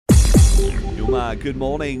Good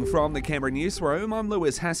morning from the Canberra newsroom. I'm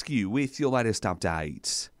Lewis Haskew with your latest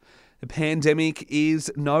update. The pandemic is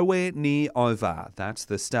nowhere near over. That's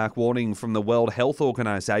the stark warning from the World Health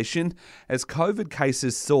Organization as COVID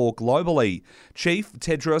cases soar globally. Chief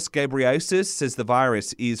Tedros Ghebreyesus says the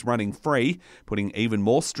virus is running free, putting even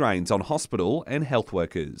more strains on hospital and health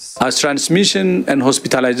workers. As transmission and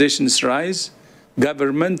hospitalizations rise,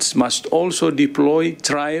 governments must also deploy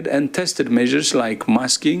tried and tested measures like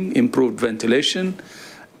masking, improved ventilation,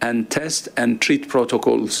 and test and treat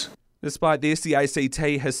protocols. Despite this, the ACT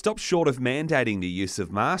has stopped short of mandating the use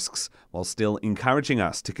of masks, while still encouraging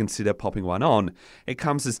us to consider popping one on. It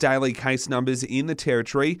comes as daily case numbers in the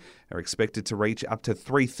Territory are expected to reach up to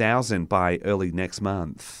 3,000 by early next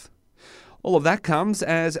month. All of that comes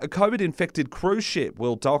as a COVID-infected cruise ship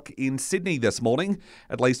will dock in Sydney this morning.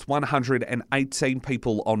 At least 118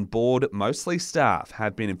 people on board, mostly staff,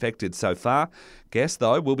 have been infected so far. Guests,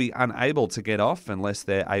 though, will be unable to get off unless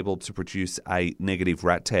they're able to produce a negative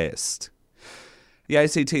rat test. The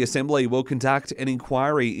ACT Assembly will conduct an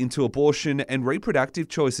inquiry into abortion and reproductive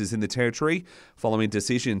choices in the Territory following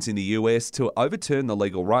decisions in the US to overturn the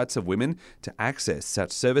legal rights of women to access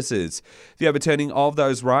such services. The overturning of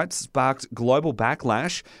those rights sparked global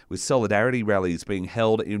backlash, with solidarity rallies being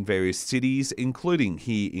held in various cities, including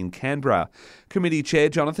here in Canberra. Committee Chair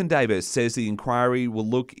Jonathan Davis says the inquiry will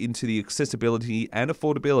look into the accessibility and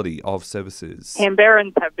affordability of services.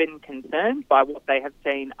 Canberrans have been concerned by what they have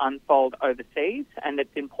seen unfold overseas, and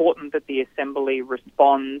it's important that the Assembly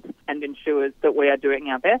responds and ensures that we are doing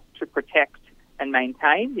our best to protect and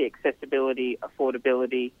maintain the accessibility,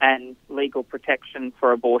 affordability and legal protection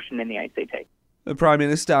for abortion in the ACT. The Prime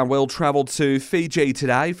Minister will travel to Fiji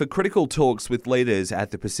today for critical talks with leaders at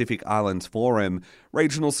the Pacific Islands Forum.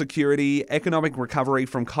 Regional security, economic recovery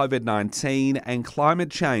from COVID-19 and climate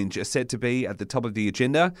change are set to be at the top of the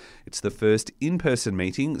agenda. It's the first in-person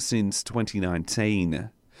meeting since 2019.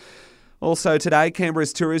 Also today,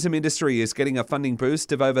 Canberra's tourism industry is getting a funding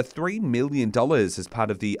boost of over $3 million as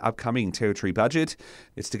part of the upcoming Territory budget.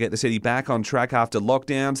 It's to get the city back on track after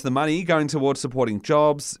lockdowns, the money going towards supporting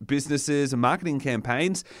jobs, businesses, marketing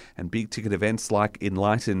campaigns and big-ticket events like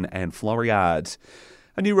Enlighten and Floriade.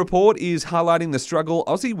 A new report is highlighting the struggle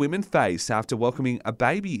Aussie women face after welcoming a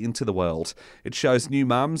baby into the world. It shows new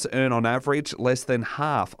mums earn on average less than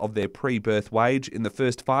half of their pre-birth wage in the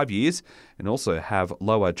first 5 years and also have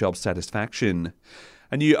lower job satisfaction.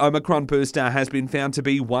 A new Omicron booster has been found to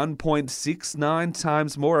be 1.69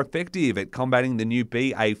 times more effective at combating the new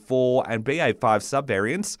BA4 and BA5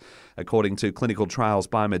 subvariants. According to clinical trials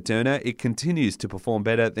by Moderna, it continues to perform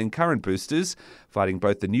better than current boosters, fighting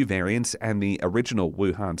both the new variants and the original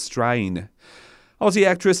Wuhan strain. Aussie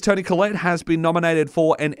actress Toni Collette has been nominated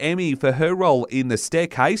for an Emmy for her role in The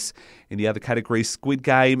Staircase. In the other categories, Squid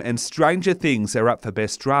Game and Stranger Things are up for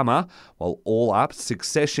Best Drama, while All Up,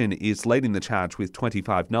 Succession is leading the charge with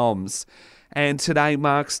 25 noms. And today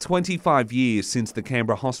marks 25 years since the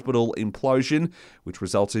Canberra hospital implosion, which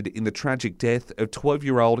resulted in the tragic death of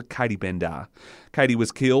 12-year-old Katie Bender. Katie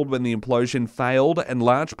was killed when the implosion failed and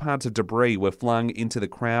large parts of debris were flung into the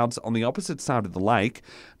crowds on the opposite side of the lake.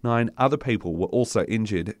 9 other people were also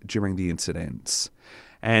injured during the incidents.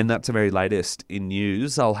 And that's the very latest in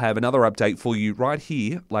news. I'll have another update for you right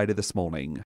here later this morning.